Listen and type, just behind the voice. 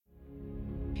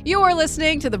You're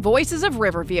listening to the Voices of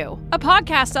Riverview, a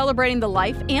podcast celebrating the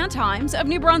life and times of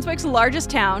New Brunswick's largest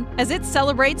town as it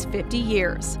celebrates 50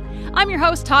 years. I'm your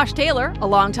host, Tosh Taylor, a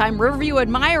longtime Riverview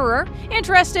admirer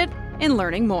interested in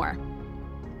learning more.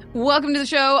 Welcome to the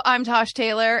show. I'm Tosh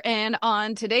Taylor, and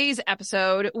on today's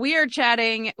episode, we are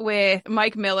chatting with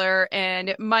Mike Miller.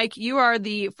 And Mike, you are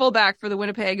the fullback for the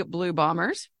Winnipeg Blue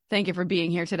Bombers. Thank you for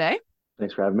being here today.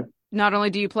 Thanks for having me. Not only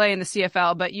do you play in the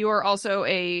CFL, but you are also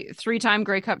a three-time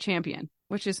Grey Cup champion,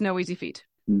 which is no easy feat.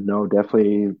 No,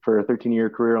 definitely for a 13-year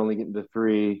career, only getting to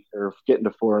three or getting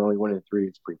to four and only winning three,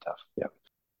 it's pretty tough.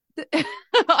 Yeah.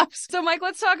 So, Mike,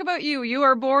 let's talk about you. You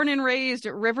are born and raised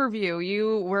at Riverview.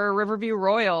 You were a Riverview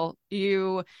Royal.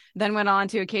 You then went on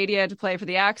to Acadia to play for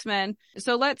the Axemen.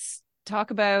 So let's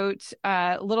talk about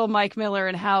little Mike Miller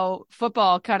and how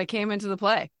football kind of came into the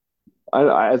play.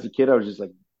 As a kid, I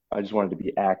just wanted to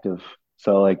be active.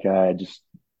 So I just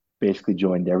basically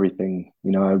joined everything.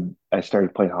 I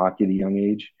started playing hockey at a young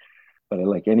age, but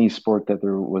like any sport that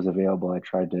there was available, I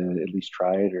tried to at least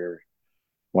try it or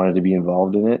wanted to be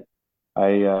involved in it.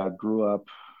 I grew up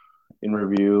in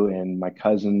Riverview, and my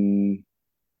cousin,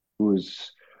 who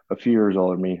was a few years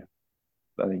older than me,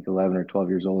 I think 11 or 12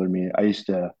 years older than me, I used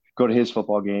to go to his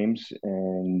football games,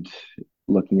 and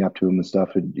looking up to him and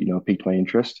stuff had, piqued my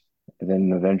interest. And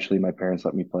then eventually my parents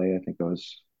let me play. I think I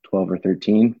was 12 or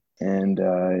 13, and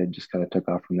it just kind of took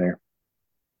off from there.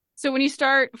 So when you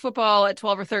start football at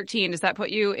 12 or 13, does that put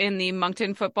you in the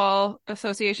Moncton Football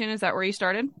Association? Is that where you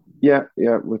started? Yeah.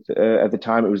 With at the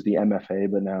time it was the MFA,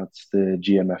 but now it's the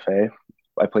GMFA.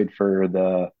 I played for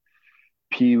the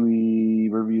Pee Wee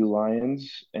Riverview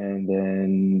Lions and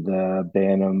then the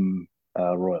Bantam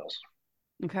Royals.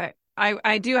 Okay.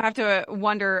 I do have to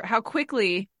wonder, how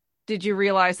quickly did you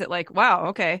realize that, like, wow,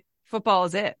 okay, football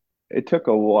is it? It took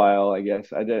a while, I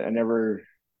guess.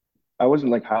 I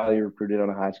wasn't like highly recruited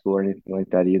on a high school or anything like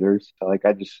that either. So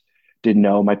I just didn't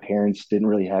know. My parents didn't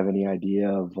really have any idea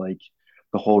of like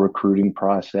the whole recruiting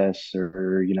process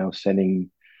or, sending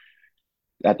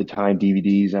at the time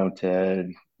DVDs out to,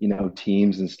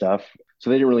 teams and stuff. So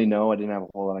they didn't really know. I didn't have a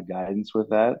whole lot of guidance with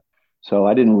that. So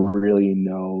I didn't really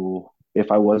know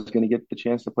if I was going to get the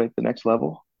chance to play at the next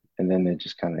level. And then it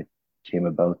just kind of came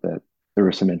about that there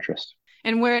was some interest.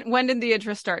 And when did the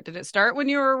interest start? Did it start when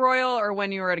you were a Royal or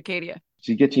when you were at Acadia?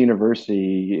 To get to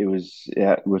university, it was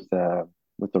with the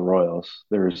Royals.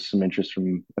 There was some interest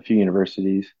from a few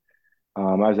universities. I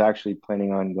was actually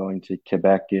planning on going to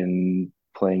Quebec and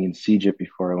playing in CEGIP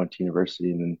before I went to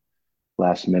university, and then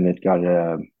last minute got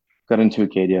into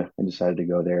Acadia and decided to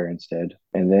go there instead.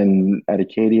 And then at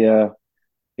Acadia,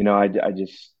 I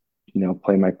just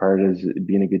play my part as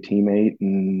being a good teammate,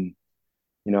 and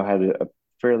had a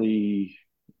fairly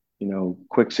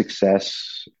quick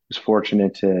success. Was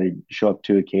fortunate to show up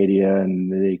to Acadia,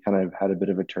 and they kind of had a bit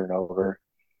of a turnover,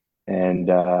 and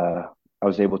I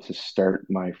was able to start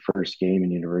my first game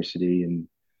in university and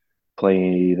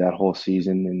play that whole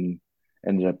season, and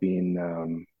ended up being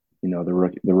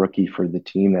the rookie for the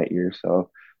team that year, so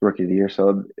rookie of the year.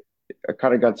 So I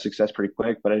kind of got success pretty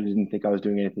quick, but I didn't think I was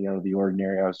doing anything out of the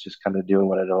ordinary. I was just kind of doing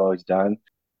what I'd always done.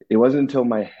 It wasn't until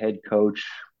my head coach,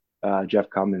 Jeff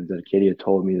Cummins at Acadia,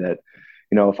 told me that,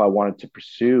 if I wanted to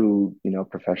pursue,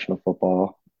 professional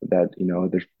football, that,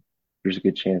 there's a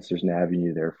good chance there's an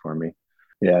avenue there for me.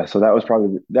 Yeah. So that was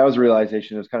a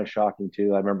realization. It was kind of shocking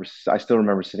too. I still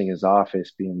remember sitting in his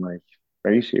office being like,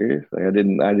 are you serious? Like I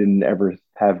didn't ever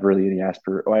have really any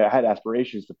I had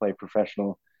aspirations to play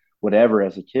professional, whatever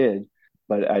as a kid,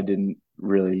 but I didn't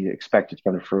really expect it to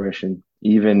come to fruition.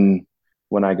 Even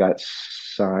when I got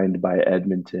signed by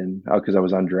Edmonton, because I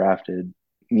was undrafted,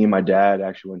 me and my dad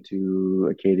actually went to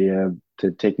Acadia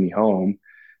to take me home,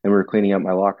 and we were cleaning up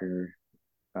my locker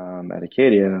at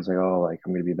Acadia, and I was like, oh, like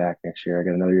I'm gonna be back next year. I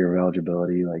got another year of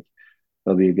eligibility. Like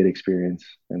it'll be a good experience.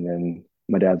 And then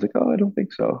my dad's like, oh, I don't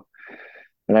think so.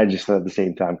 And I just at the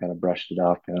same time kind of brushed it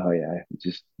off. And oh yeah,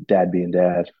 just dad being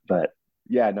dad. But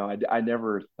yeah, no, I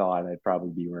never thought I'd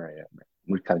probably be where I am.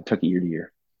 We kind of took it year to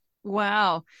year.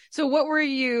 Wow. So what were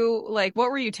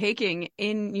you taking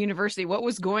in university? What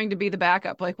was going to be the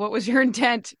backup? Like, what was your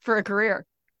intent for a career?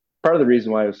 Part of the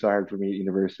reason why it was so hard for me at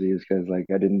university is because like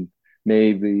I didn't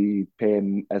maybe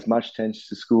pay as much attention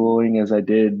to schooling as I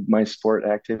did my sport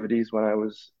activities when I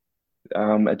was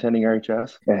attending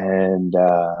RHS. And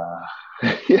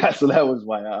yeah, so that was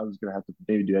why I was going to have to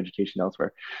maybe do education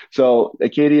elsewhere. So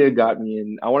Acadia got me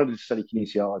in. I wanted to study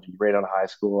kinesiology right out of high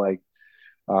school. Like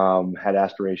had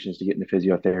aspirations to get into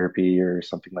physiotherapy or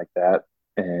something like that,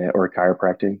 or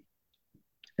chiropractic.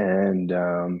 And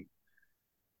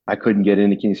I couldn't get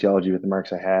into kinesiology with the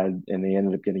marks I had, and they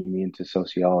ended up getting me into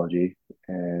sociology.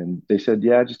 And they said,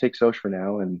 yeah, just take social for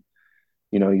now. And,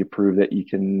 you prove that you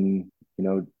can,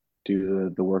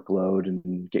 do the workload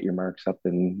and get your marks up,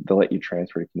 and they'll let you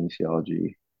transfer to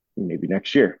kinesiology maybe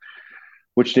next year,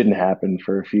 which didn't happen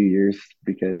for a few years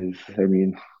because,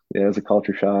 yeah, it was a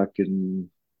culture shock. And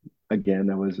again,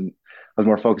 I was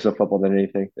more focused on football than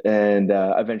anything. And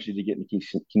eventually to get into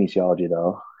kinesiology,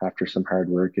 though, after some hard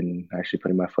work and actually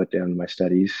putting my foot down in my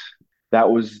studies,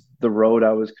 that was the road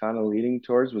I was kind of leaning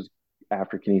towards, was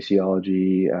after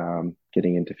kinesiology,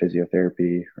 getting into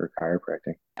physiotherapy or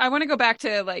chiropractic. I want to go back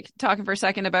to like talking for a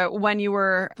second about when you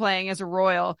were playing as a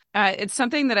Royal. It's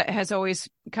something that has always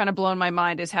kind of blown my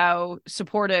mind is how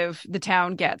supportive the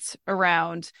town gets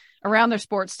around their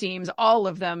sports teams, all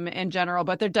of them in general.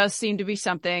 But there does seem to be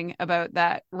something about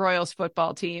that Royals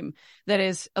football team that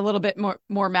is a little bit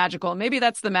more magical. Maybe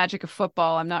that's the magic of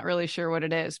football. I'm not really sure what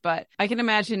it is, but I can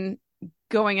imagine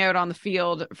going out on the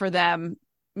field for them,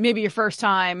 maybe your first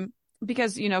time,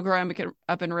 because, growing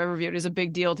up in Riverview, it is a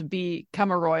big deal to become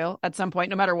a Royal at some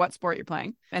point, no matter what sport you're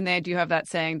playing. And they do have that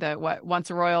saying that once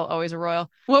a Royal, always a Royal.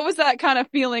 What was that kind of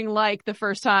feeling like the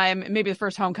first time, maybe the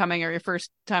first homecoming or your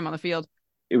first time on the field?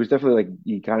 It was definitely like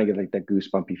you kind of get like that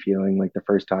goosebumpy feeling like the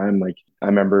first time. Like I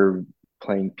remember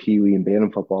playing Pee Wee and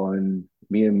Bantam football, and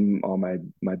me and all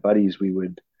my buddies, we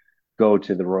would go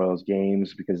to the Royals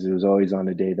games because it was always on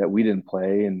a day that we didn't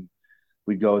play, and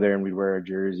we'd go there and we'd wear our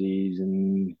jerseys,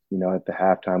 and at the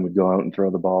halftime we'd go out and throw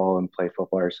the ball and play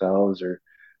football ourselves, or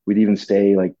we'd even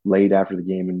stay like late after the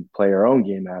game and play our own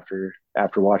game after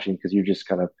watching, because you're just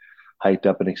kind of hyped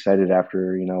up and excited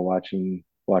after watching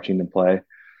them play.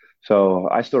 So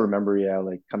I still remember, yeah,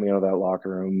 like coming out of that locker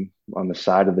room on the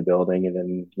side of the building, and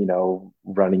then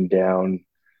running down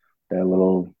that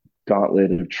little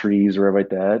gauntlet of trees or right like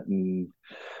that, and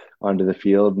onto the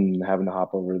field, and having to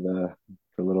hop over the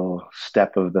little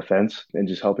step of the fence and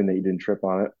just hoping that you didn't trip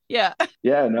on it. Yeah.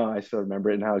 Yeah, no, I still remember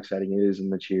it and how exciting it is,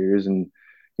 and the cheers, and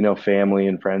family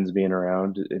and friends being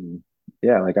around. And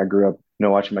yeah, like I grew up,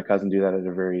 watching my cousin do that at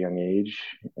a very young age,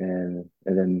 and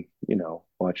then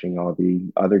watching all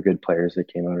the other good players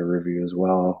that came out of Riverview as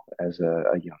well as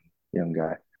a young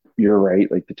guy. You're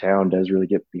right, like the town does really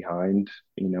get behind,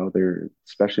 they're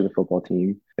especially the football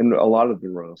team and a lot of the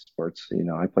Royal sports.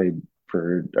 I played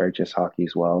for RHS hockey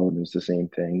as well, and it was the same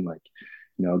thing, like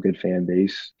a good fan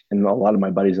base. And a lot of my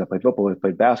buddies that play football have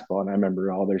played basketball, and I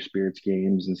remember all their spirits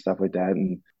games and stuff like that,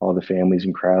 and all the families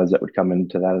and crowds that would come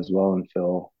into that as well and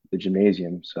fill the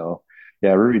gymnasium. So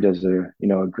yeah, Ruby does a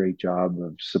great job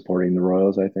of supporting the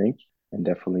Royals, I think, and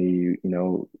definitely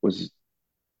was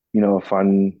a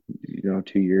fun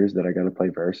 2 years that I got to play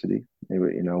varsity.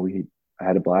 I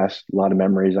had a blast, a lot of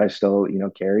memories I still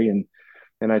carry, and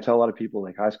I tell a lot of people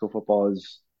like high school football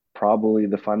is probably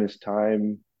the funnest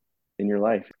time in your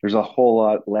life. There's a whole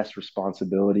lot less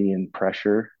responsibility and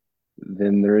pressure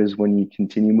than there is when you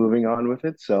continue moving on with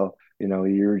it. So,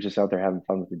 you're just out there having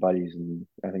fun with your buddies. And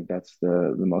I think that's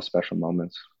the most special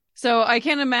moments. So I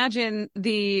can imagine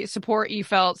the support you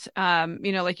felt.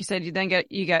 Like you said,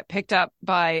 you got picked up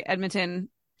by Edmonton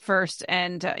first,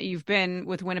 and you've been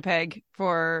with Winnipeg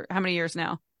for how many years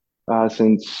now?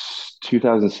 Since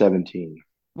 2017.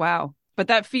 Wow. But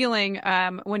that feeling,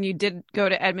 when you did go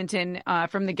to Edmonton,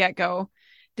 from the get-go,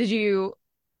 did you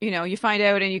find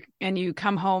out and you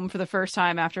come home for the first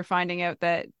time after finding out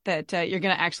that you're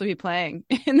going to actually be playing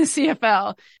in the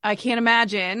CFL? I can't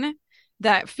imagine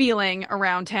that feeling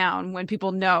around town when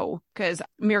people know, because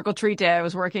Miracle Treat Day, I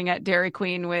was working at Dairy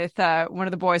Queen with one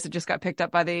of the boys that just got picked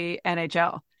up by the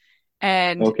NHL.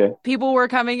 And Okay. people were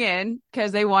coming in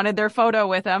because they wanted their photo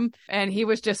with him. And he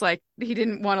was just like, he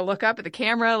didn't want to look up at the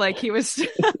camera. Like he was,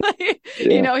 like,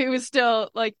 Yeah. he was still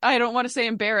like, I don't want to say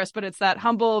embarrassed, but it's that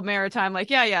humble maritime,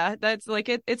 like, yeah, that's like,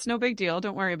 it's no big deal.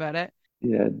 Don't worry about it.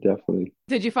 Yeah, definitely.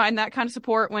 Did you find that kind of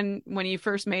support when you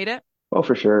first made it? Oh,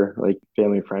 for sure. Like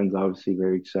family and friends, obviously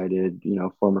very excited,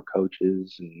 former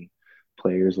coaches and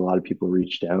players. A lot of people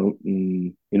reached out,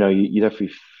 and, you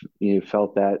definitely,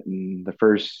 felt that in the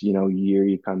first, year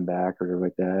you come back or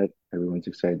like that. Everyone's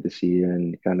excited to see you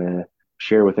and kind of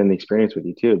share within the experience with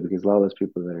you too, because a lot of those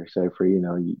people that are excited for you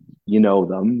know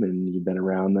them and you've been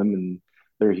around them, and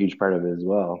they're a huge part of it as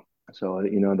well. So,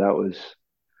 that was,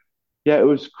 yeah, it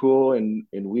was cool and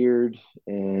weird.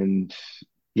 And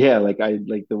yeah, like I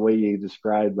like the way you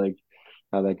described like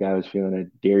how that guy was feeling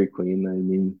at Dairy Queen. I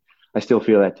mean, I still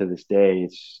feel that to this day.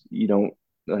 It's you don't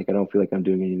like I don't feel like I'm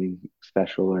doing anything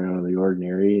special or out of the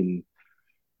ordinary, and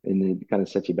it kind of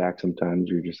sets you back sometimes.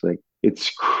 You're just like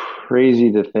it's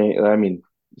crazy to think. I mean,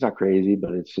 it's not crazy,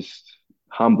 but it's just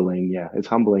humbling. Yeah, it's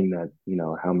humbling that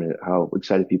how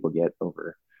excited people get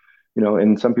over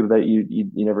and some people that you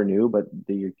never knew, but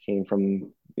they came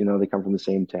from, they come from the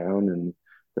same town and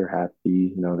they're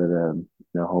happy, that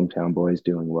hometown boy is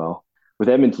doing well. With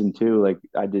Edmonton too, like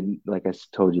I didn't, like I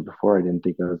told you before, I didn't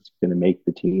think I was going to make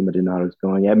the team. I didn't know I was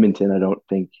going. Edmonton, I don't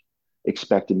think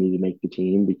expected me to make the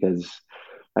team because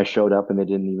I showed up and they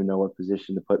didn't even know what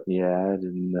position to put me at,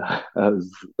 and I was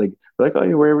like,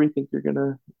 oh, wherever you think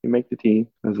you make the team.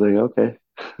 I was like, okay,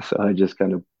 so I just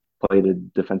kind of played a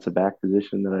defensive back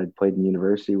position that I'd played in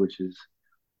university, which is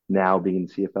now being in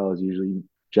CFL is usually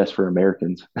just for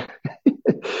Americans.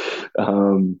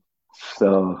 um,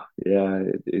 so yeah,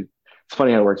 it's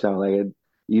funny how it works out.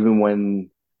 Even when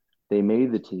they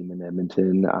made the team in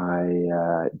Edmonton,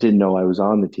 I didn't know I was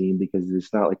on the team because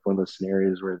it's not like one of those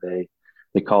scenarios where they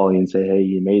call you and say, "Hey,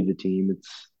 you made the team."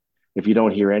 It's if you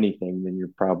don't hear anything, then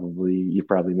you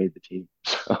probably made the team.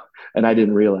 So, and I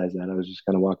didn't realize that. I was just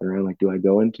kind of walking around like, do I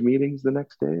go into meetings the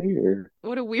next day or?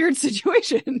 What a weird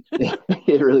situation.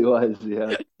 It really was,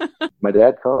 yeah. My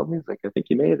dad called me. He's like, "I think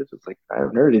you made it." It's like I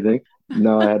haven't heard anything.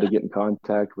 No, I had to get in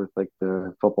contact with like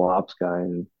the football ops guy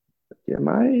and yeah,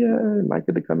 am I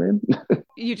good to come in?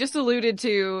 You just alluded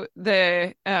to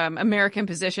the American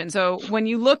position. So when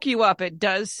you look you up, it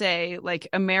does say like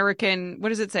American, what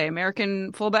does it say?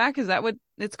 American fullback? Is that what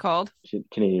it's called?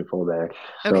 Canadian fullback.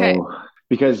 Okay. So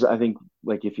because I think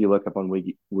like if you look up on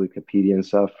Wikipedia and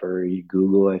stuff or you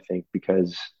Google, I think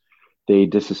because they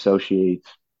disassociate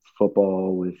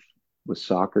football with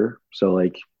soccer. So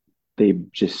like they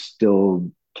just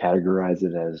still categorize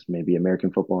it as maybe American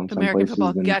football in some American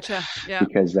football. places, and Gotcha. Yeah.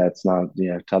 because that's not,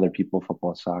 to other people,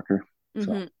 football is soccer. So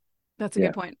Mm-hmm. That's a yeah.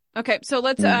 good point. Okay, so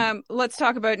Mm. let's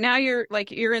talk about now you're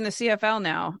in the CFL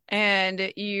now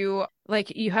and you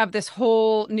have this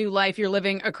whole new life you're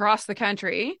living across the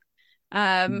country.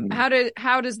 Mhm.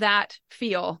 How does that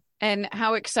feel? And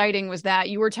how exciting was that?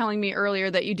 You were telling me earlier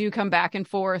that you do come back and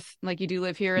forth, like you do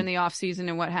live here in the off season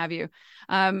and what have you.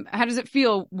 How does it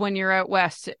feel when you're out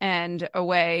west and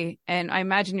away? And I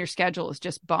imagine your schedule is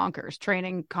just bonkers,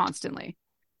 training constantly.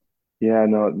 Yeah,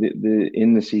 no, the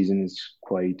in the season is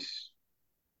quite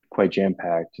jam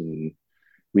packed, and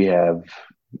we have,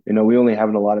 we only have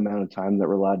an allotted amount of time that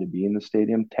we're allowed to be in the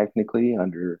stadium technically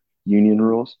under union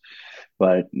rules,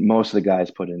 but most of the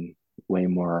guys put in way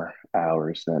more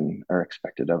hours than are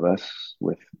expected of us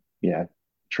with, yeah,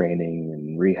 training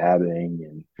and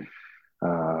rehabbing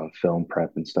and film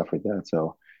prep and stuff like that.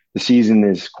 So the season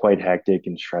is quite hectic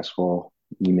and stressful.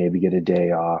 You maybe get a day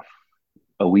off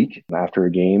a week after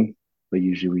a game, but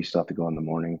usually we still have to go in the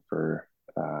morning for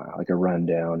like a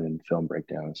rundown and film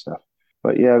breakdown and stuff.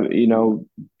 But yeah,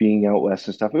 being out west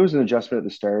and stuff, it was an adjustment at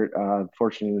the start.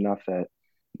 Fortunate enough that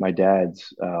my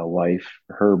dad's wife,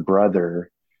 her brother,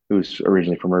 who's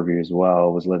originally from Riverview as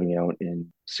well, was living out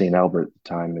in St. Albert at the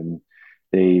time, and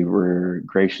they were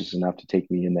gracious enough to take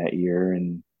me in that year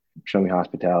and show me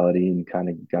hospitality and kind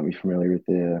of got me familiar with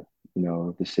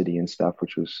the city and stuff,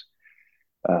 which was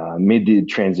made the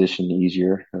transition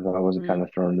easier as I wasn't kind of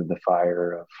thrown into the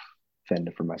fire of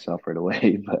fending for myself right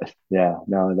away. But yeah,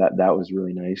 no, that was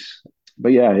really nice.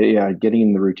 But yeah, getting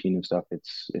in the routine of stuff.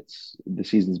 It's the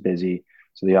season's busy,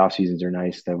 so the off seasons are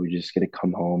nice that we just get to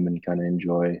come home and kind of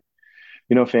enjoy,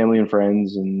 family and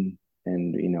friends and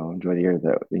enjoy the air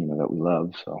that we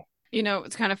love. So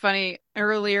It's kind of funny.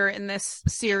 Earlier in this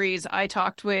series, I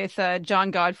talked with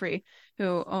John Godfrey,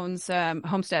 who owns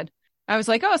Homestead. I was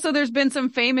like, oh, so there's been some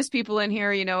famous people in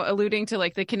here, alluding to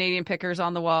like the Canadian pickers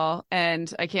on the wall.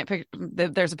 And I can't pick,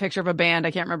 there's a picture of a band.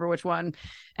 I can't remember which one.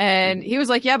 And he was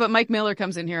like, yeah, but Mike Miller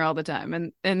comes in here all the time.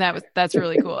 And that's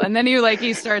really cool. And then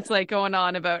he starts like going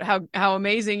on about how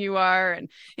amazing you are. And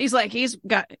he's like, he's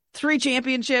got 3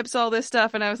 championships, all this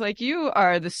stuff. And I was like, you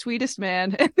are the sweetest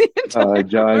man in the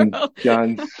entire world.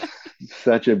 John's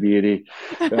such a beauty.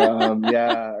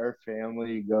 Yeah, our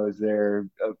family goes there.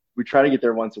 We try to get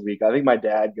there once a week. I think my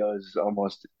dad goes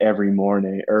almost every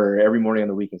morning or every morning on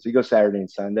the weekend. So he goes Saturday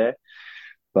and Sunday.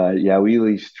 But yeah, we at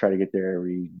least try to get there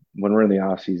when we're in the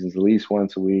off seasons, at least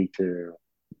once a week to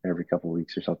every couple of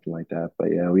weeks or something like that.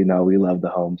 But yeah, we know we love the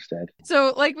homestead.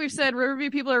 So, like we've said, Riverview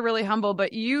people are really humble,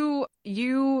 but you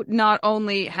not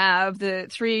only have the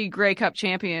 3 Grey Cup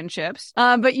championships,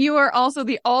 but you are also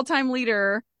the all-time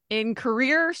leader in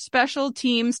career special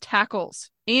teams tackles,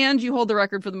 and you hold the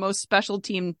record for the most special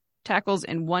team tackles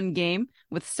in one game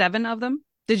with 7 of them.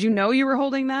 Did you know you were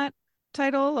holding that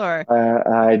title, or?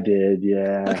 I did,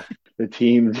 yeah. Okay. The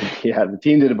team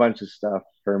did a bunch of stuff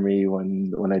for me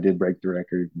when I did break the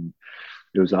record. And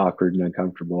it was awkward and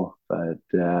uncomfortable, but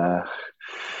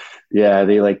yeah,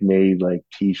 they like made like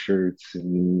t-shirts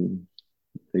and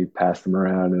they passed them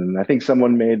around, and I think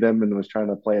someone made them and was trying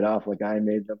to play it off like I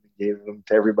made them and gave them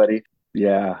to everybody.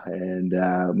 Yeah, and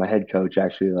my head coach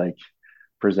actually like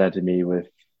presented me with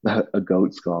a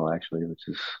goat skull actually, which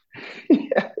is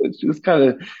yeah, it's just kind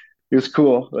of it was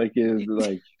cool. Like it was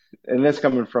like, and that's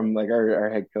coming from like our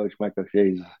head coach Michael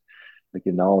Shea's like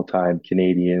an all-time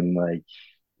Canadian like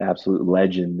absolute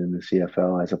legend in the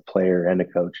CFL as a player and a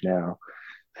coach now.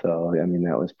 So I mean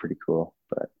that was pretty cool.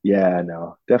 But yeah,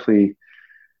 no, definitely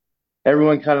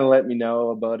everyone kind of let me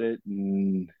know about it,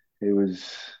 and it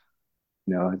was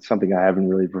it's something I haven't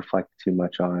really reflected too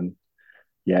much on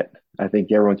yet. I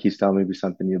think everyone keeps telling me it'll be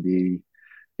something you'll be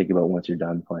thinking about once you're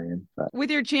done playing. But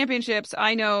With your championships,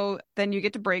 I know then you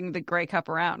get to bring the Grey Cup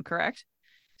around, correct?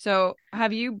 So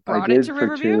have you I brought it did to for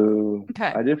Riverview? two.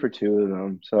 Okay. I did for two of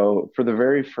them. So for the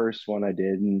very first one, I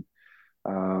did, and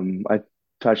I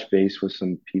touched base with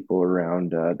some people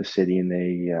around the city, and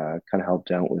they kind of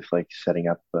helped out with like setting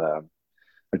up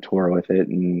a tour with it.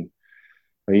 And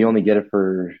you only get it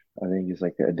for I think it's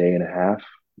like a day and a half.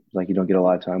 Like you don't get a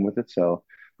lot of time with it. So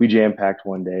we jam packed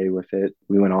one day with it.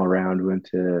 We went all around. We went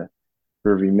to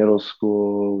Riverview Middle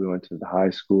School. We went to the high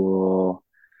school.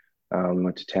 We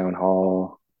went to Town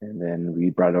Hall, and then we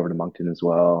brought it over to Moncton as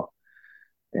well,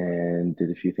 and did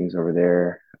a few things over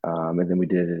there. And then we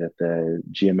did it at the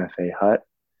GMFA hut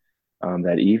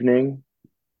that evening.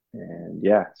 And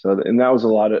yeah, so and that was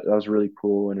that was really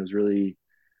cool, and it was really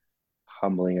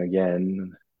humbling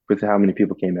again with how many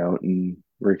people came out and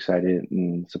were excited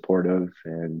and supportive.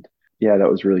 And yeah, that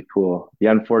was really cool. The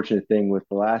unfortunate thing with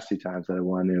the last two times that I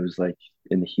won, it was like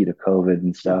in the heat of COVID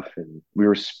and stuff. And we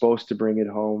were supposed to bring it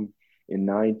home in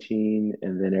 19,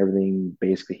 and then everything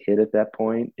basically hit at that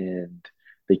point and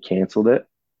they canceled it.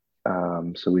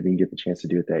 So we didn't get the chance to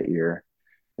do it that year.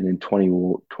 And in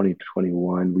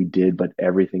 2021, we did, but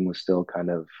everything was still kind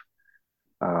of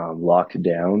locked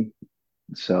down.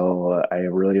 So I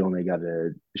really only got to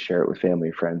share it with family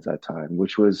and friends that time,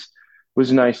 which was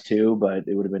nice too. But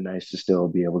it would have been nice to still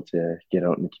be able to get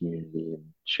out in the community and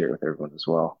share it with everyone as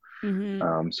well.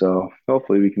 Mm-hmm. So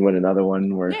hopefully we can win another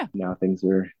one where Yeah. now things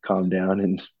are calmed down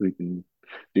and we can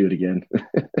do it again.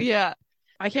 Yeah.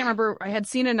 I can't remember. I had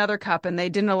seen another cup and they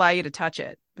didn't allow you to touch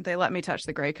it, but they let me touch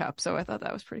the Grey Cup. So I thought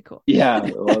that was pretty cool. Yeah,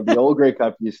 well, the old Grey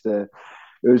Cup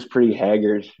it was pretty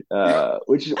haggard,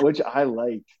 which I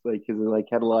liked, like because it like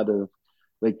had a lot of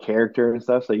like character and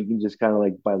stuff. So you can just kind of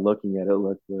like by looking at it,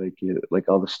 look like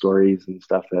all the stories and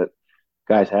stuff that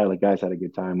guys had a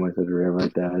good time with it or whatever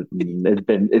like that.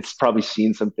 And it's probably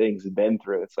seen some things and been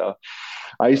through it. So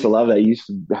I used to love that. I used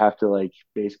to have to like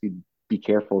basically be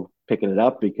careful picking it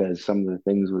up because some of the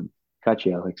things would cut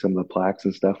you out, like some of the plaques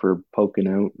and stuff were poking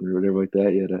out or whatever like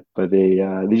that. But they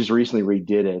just recently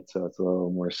redid it, so it's a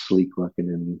little more sleek looking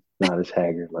and not as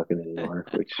haggard looking anymore,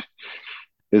 which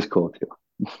is cool too.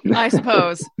 I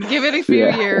suppose. Give it a few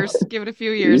Yeah. years. Give it a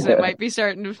few years. Yeah. It might be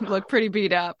starting to look pretty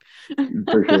beat up.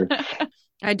 For sure.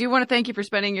 I do want to thank you for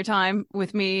spending your time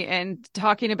with me and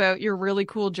talking about your really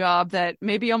cool job that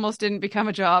maybe almost didn't become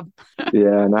a job.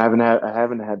 Yeah, and I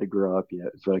haven't had to grow up yet,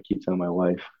 so I keep telling my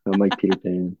wife I'm like Peter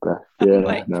Pan. But yeah,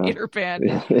 Like no. Peter Pan.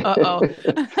 Uh-oh.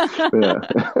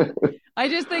 Yeah. I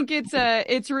just think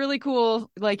it's really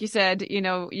cool. Like you said,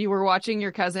 you were watching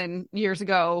your cousin years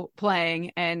ago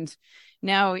playing and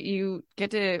now you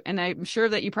get to, and I'm sure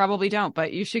that you probably don't,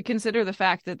 but you should consider the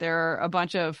fact that there are a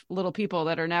bunch of little people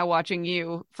that are now watching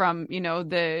you from,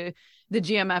 the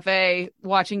GMFA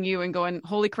watching you and going,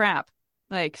 holy crap.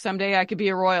 Like someday I could be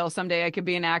a Royal, someday I could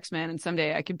be an Axemen, and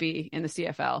someday I could be in the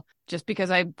CFL just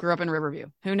because I grew up in Riverview.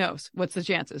 Who knows? What's the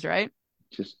chances, right?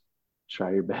 Just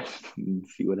try your best and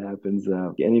see what happens.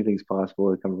 Anything's possible.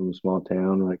 To come from a small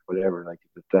town, like whatever. Like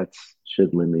that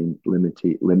should limit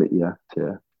you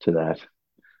to that.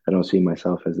 I don't see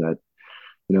myself as that,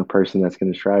 person that's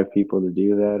going to strive people to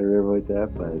do that or whatever like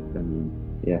that. But I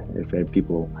mean, yeah, if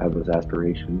people have those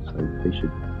aspirations, like, they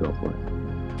should go for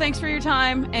it. Thanks for your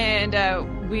time,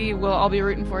 and we will all be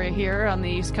rooting for you here on the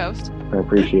East Coast. I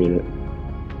appreciate it.